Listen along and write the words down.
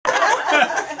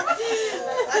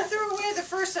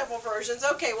versions.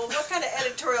 Okay, well, what kind of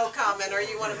editorial comment are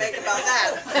you want to make about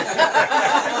that?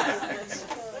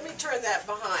 Let me turn that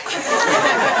behind.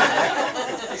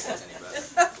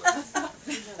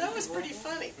 That was pretty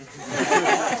funny.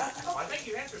 Well, I think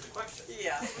you answered the question.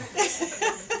 Yeah.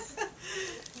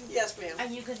 Yes, ma'am. Are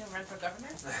you going to run for governor?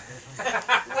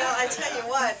 Well, I tell you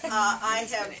what, I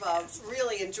have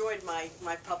really enjoyed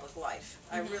my public life.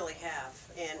 I really have.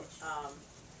 And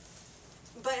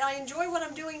but I enjoy what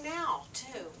I'm doing now,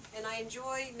 too. And I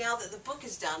enjoy, now that the book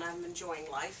is done, I'm enjoying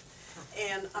life.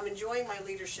 And I'm enjoying my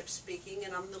leadership speaking,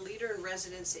 and I'm the leader in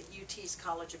residence at UT's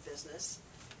College of Business.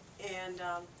 And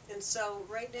so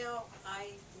right now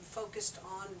I'm focused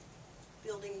on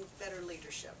building better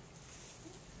leadership.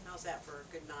 How's that for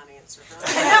a good non-answer, huh?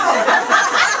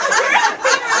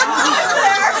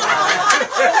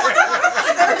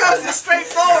 There goes the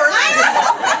straightforward.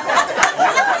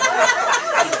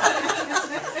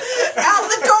 Out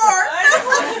the door.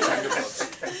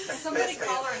 Somebody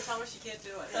call her and tell her she can't do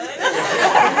it.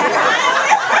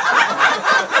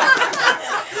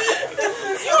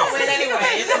 You won't win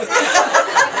anyway.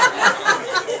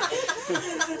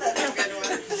 That's a good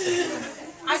one.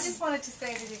 I just wanted to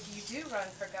say that if you do run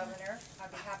for governor,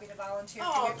 I'd be happy to volunteer for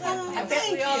your Oh, campaign.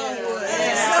 thank you. would.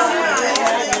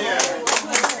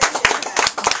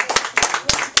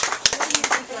 What do you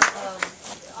think of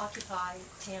Occupy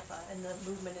Tampa and the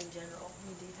movement in general?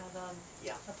 Do you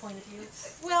have a point of view?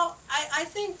 Well, I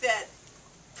think that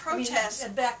protests...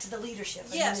 back to the leadership.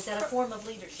 Yes, Is that a form of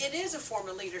leadership? It is a form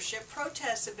of leadership.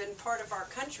 Protests have been part of our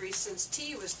country since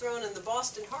tea was thrown in the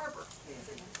Boston Harbor.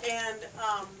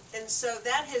 And so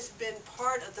that has been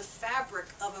part of the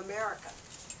fabric of America.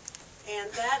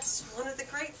 And that's one of the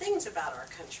great things about our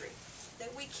country,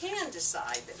 that we can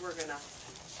decide that we're going to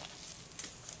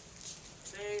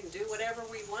say, do whatever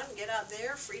we want, get out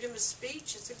there, freedom of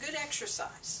speech. It's a good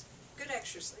exercise. Good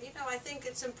exercise. You know, I think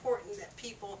it's important that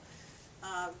people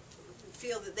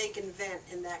feel that they can vent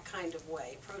in that kind of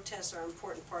way. Protests are an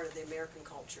important part of the American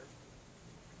culture.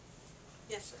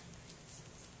 Yes, sir.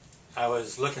 I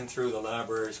was looking through the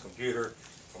library's computer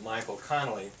for Michael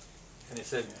Connolly, and it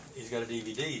said he's got a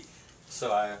DVD.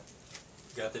 So I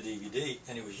got the DVD,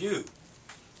 and it was you.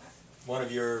 One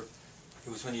of your, it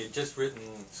was when you had just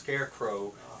written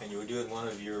Scarecrow, and you were doing one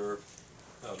of your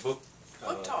book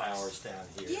hours down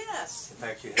here. Yes. In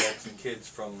fact, you had some kids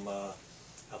from, I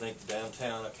think, the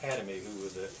Downtown Academy who were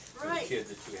the kids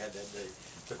that you had that day.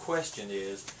 The question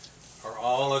is, are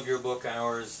all of your book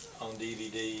hours on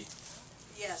DVD?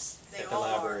 Yes, they at the all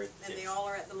library? are. And they all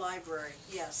are at the library,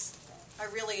 yes. I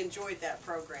really enjoyed that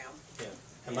program. Yeah.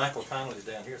 And Michael Connolly's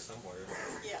down here somewhere.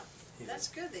 Yeah. That's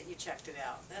good that you checked it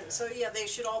out. So, yeah, they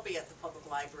should all be at the public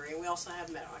library. And we also have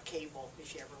them on cable,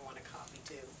 if you ever want a copy,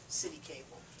 too. City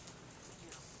cable.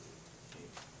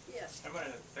 Yes. I want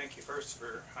to thank you first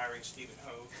for hiring Stephen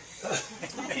Hogue.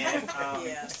 And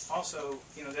yes. Also,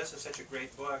 you know, this is such a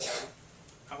great book.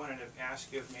 I wanted to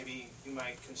ask you if maybe you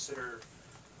might consider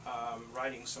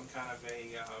writing some kind of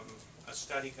a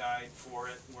study guide for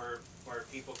it, where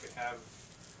people could have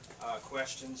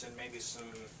questions and maybe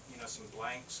some some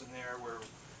blanks in there where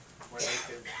they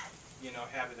could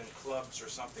have it in clubs or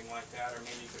something like that, or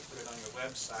maybe you could put it on your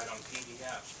website on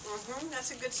PDF. That's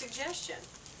a good suggestion.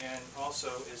 And also,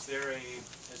 is there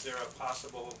a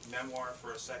possible memoir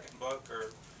for a second book,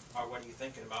 or what are you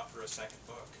thinking about for a second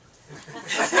book?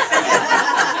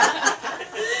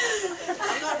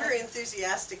 I'm not very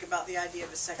enthusiastic about the idea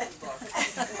of a second book.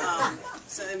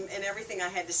 And everything I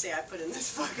had to say I put in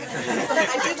this book.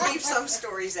 I did leave some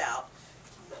stories out.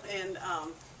 And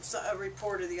so a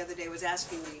reporter the other day was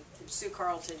asking me, Sue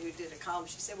Carlton, who did a column,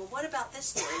 she said, well, what about this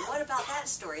story? What about that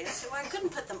story? And I said, well, I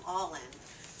couldn't put them all in.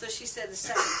 So she said the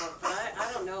second book, but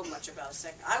I don't know much about a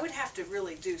second. I would have to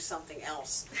really do something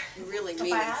else really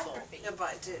meaningful.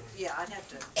 Yeah, I'd have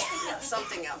to,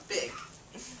 something big.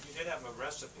 You did have a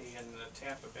recipe in the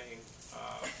Tampa Bay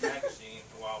magazine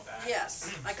a while back. Yes,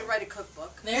 I could write a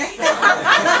cookbook. There you go.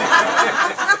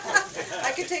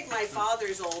 I could take my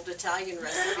father's old Italian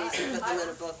recipes and put them in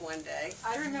a book one day.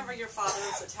 I remember your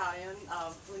father's Italian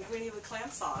linguine with clam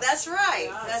sauce. That's right.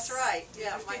 Yes. That's right.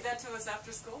 Yeah, He gave that to us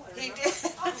after school. He did.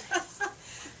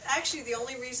 Actually, the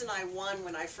only reason I won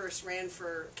when I first ran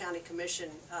for county commission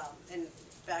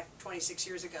back 26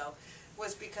 years ago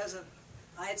was because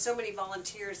I had so many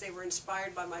volunteers. They were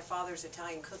inspired by my father's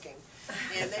Italian cooking,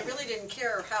 and they really didn't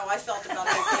care how I felt about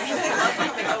it. They loved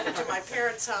coming over to my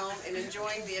parents' home and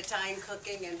enjoying the Italian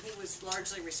cooking, and he was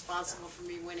largely responsible for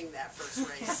me winning that first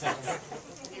race.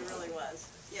 He really was.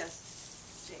 Yes.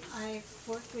 I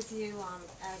worked with you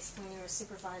as when you were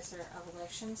supervisor of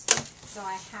elections, so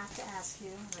I have to ask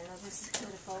you, and I know this is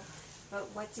critical, but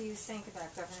what do you think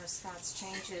about Governor Scott's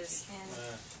changes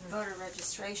in voter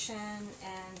registration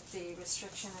and the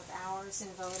restriction of hours in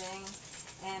voting?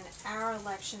 And our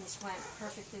elections went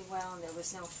perfectly well and there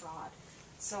was no fraud.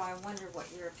 So I wonder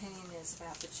what your opinion is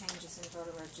about the changes in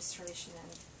voter registration.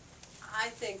 And I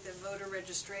think that voter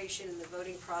registration and the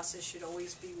voting process should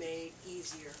always be made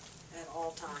easier at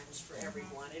all times for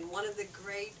everyone. And one of the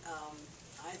great,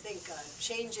 I think,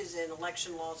 changes in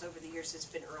election laws over the years has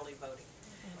been early voting.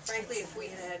 Frankly, if we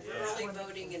had early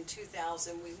voting in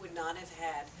 2000, we would not have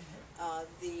had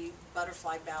the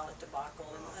butterfly ballot debacle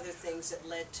and other things that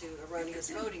led to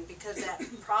erroneous voting, because that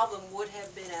problem would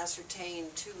have been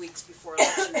ascertained 2 weeks before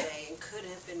Election Day and could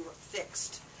have been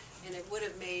fixed, and it would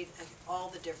have made all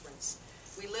the difference.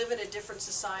 We live in a different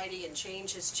society and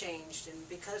change has changed, and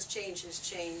because change has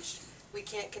changed, we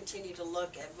can't continue to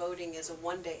look at voting as a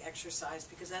one-day exercise,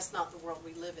 because that's not the world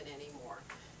we live in anymore.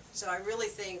 So I really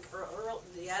think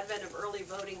the advent of early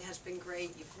voting has been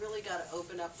great. You've really got to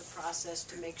open up the process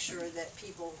to make sure that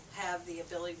people have the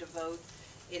ability to vote.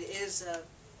 It is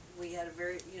we had a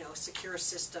very secure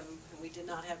system, and we did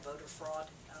not have voter fraud.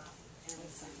 And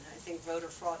I think voter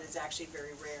fraud is actually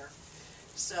very rare.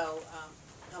 So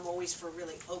I'm always for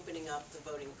really opening up the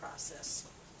voting process.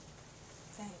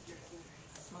 thank you.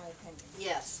 That's my opinion.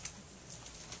 Yes.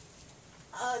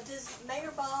 Does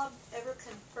Mayor Bob ever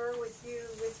confer with you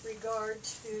with regard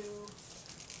to,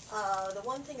 the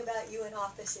one thing about you in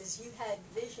office is you had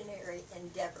visionary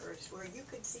endeavors where you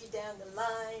could see down the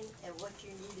line and what you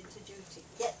needed to do to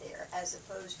get there, as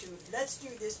opposed to, let's do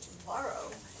this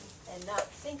tomorrow and not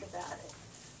think about it.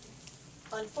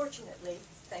 Unfortunately,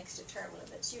 thanks to term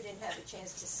limits, you didn't have a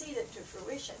chance to see that to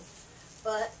fruition.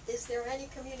 But is there any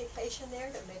communication there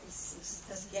that maybe sees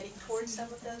us getting towards some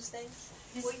of those things?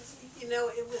 Well,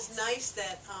 it was nice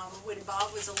that when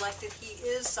Bob was elected, he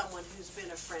is someone who's been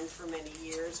a friend for many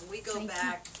years. We go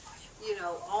back,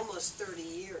 almost 30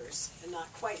 years, and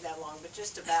not quite that long, but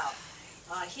just about.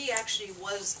 He actually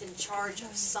was in charge of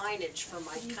signage for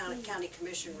my county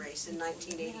commission race in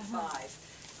 1985.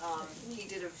 He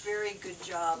did a very good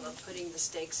job of putting the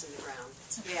stakes in the ground.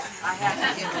 Yeah, I have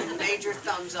to give him a major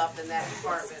thumbs up in that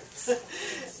department.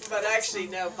 But actually,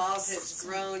 no, Bob has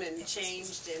grown and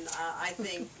changed, and I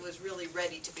think was really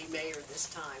ready to be mayor this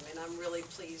time, and I'm really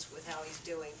pleased with how he's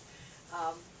doing.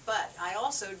 But I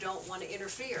also don't want to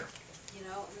interfere.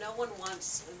 No one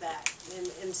wants that,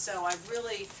 and so I've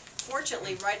really,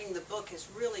 fortunately, writing the book has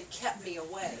really kept me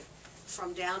away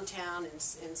from downtown and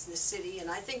the city, and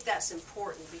I think that's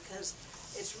important, because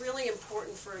it's really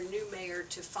important for a new mayor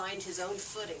to find his own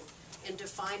footing and to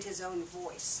find his own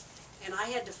voice. And I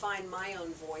had to find my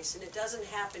own voice, and it doesn't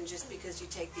happen just because you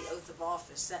take the oath of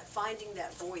office. That finding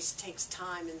that voice takes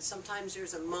time, and sometimes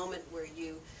there's a moment where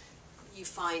you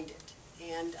find it.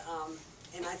 And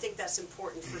I think that's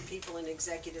important for people in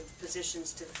executive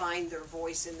positions to find their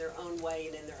voice in their own way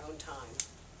and in their own time.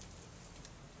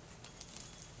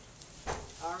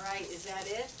 All right, is that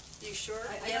it? You sure?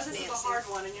 I know this is a hard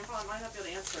one, and you probably might not be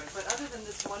able to answer it, but other than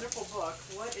this wonderful book,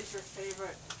 what is your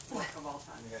favorite book of all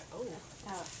time?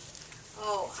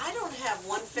 Oh, I don't have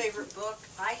one favorite book.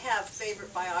 I have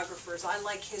favorite biographers. I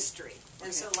like history.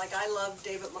 And so, I love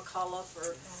David McCullough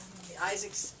or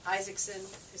Isaacson.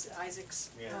 Is it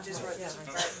Isaacs? Yeah. I just wrote this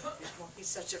one. He's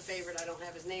such a favorite, I don't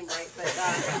have his name right. But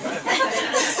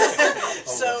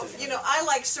so, I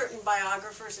like certain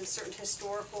biographers and certain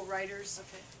historical writers.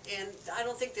 Okay. And I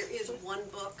don't think there is one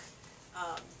book.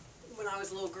 When I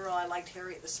was a little girl, I liked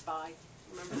Harriet the Spy.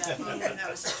 Remember that book? That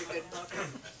was such a good book.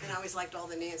 And I always liked all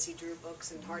the Nancy Drew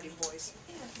books and Hardy Boys.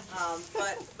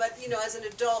 But as an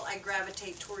adult, I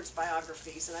gravitate towards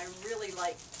biographies, and I really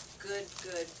like good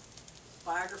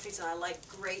biographies, and I like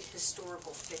great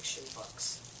historical fiction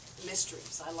books.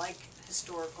 Mysteries. I like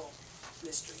historical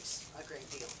mysteries a great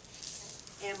deal.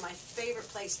 And my favorite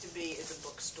place to be is a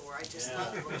bookstore. I just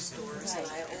love bookstores, and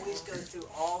I always go through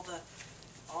all of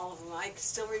them. I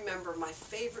still remember my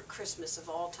favorite Christmas of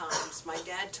all times. My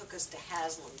dad took us to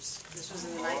Haslam's. This was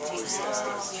in the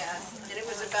 1960s. And it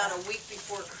was about a week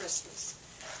before Christmas.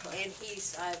 And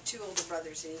I have two older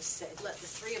brothers, and he said, let the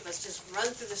three of us just run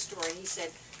through the store. And he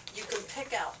said, you can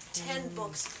pick out 10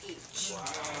 books each.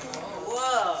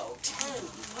 Whoa, 10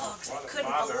 books. I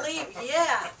couldn't believe it.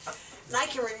 Yeah. And I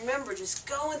can remember just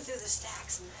going through the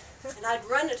stacks, and I'd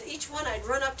run to each one, I'd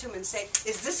run up to him and say,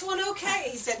 is this one okay?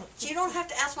 He said, you don't have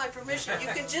to ask my permission. You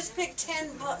can just pick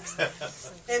 10 books.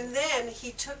 And then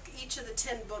he took each of the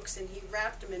 10 books and he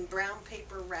wrapped them in brown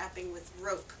paper wrapping with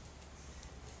rope.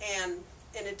 And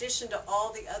in addition to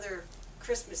all the other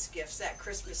Christmas gifts that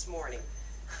Christmas morning,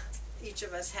 each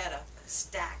of us had a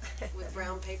stack with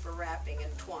brown paper wrapping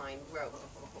and twine rope.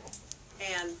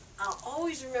 And I'll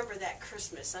always remember that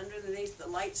Christmas, underneath the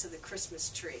lights of the Christmas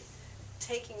tree,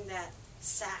 taking that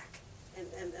sack and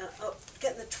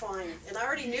getting the twine. And I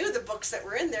already knew the books that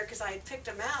were in there because I had picked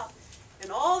them out.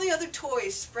 And all the other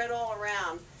toys spread all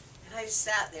around. And I just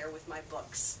sat there with my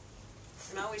books.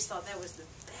 And I always thought that was the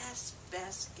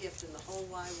best gift in the whole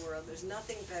wide world. There's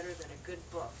nothing better than a good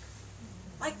book.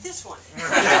 Like this one. On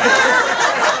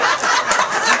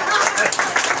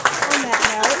that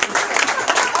note.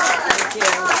 Thank you.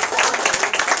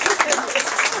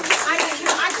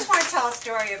 I just want to tell a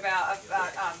story about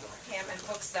Pam and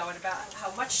books, though, and about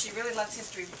how much she really loves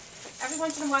history. Every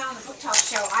once in a while on the book talk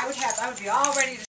show, I would be all ready to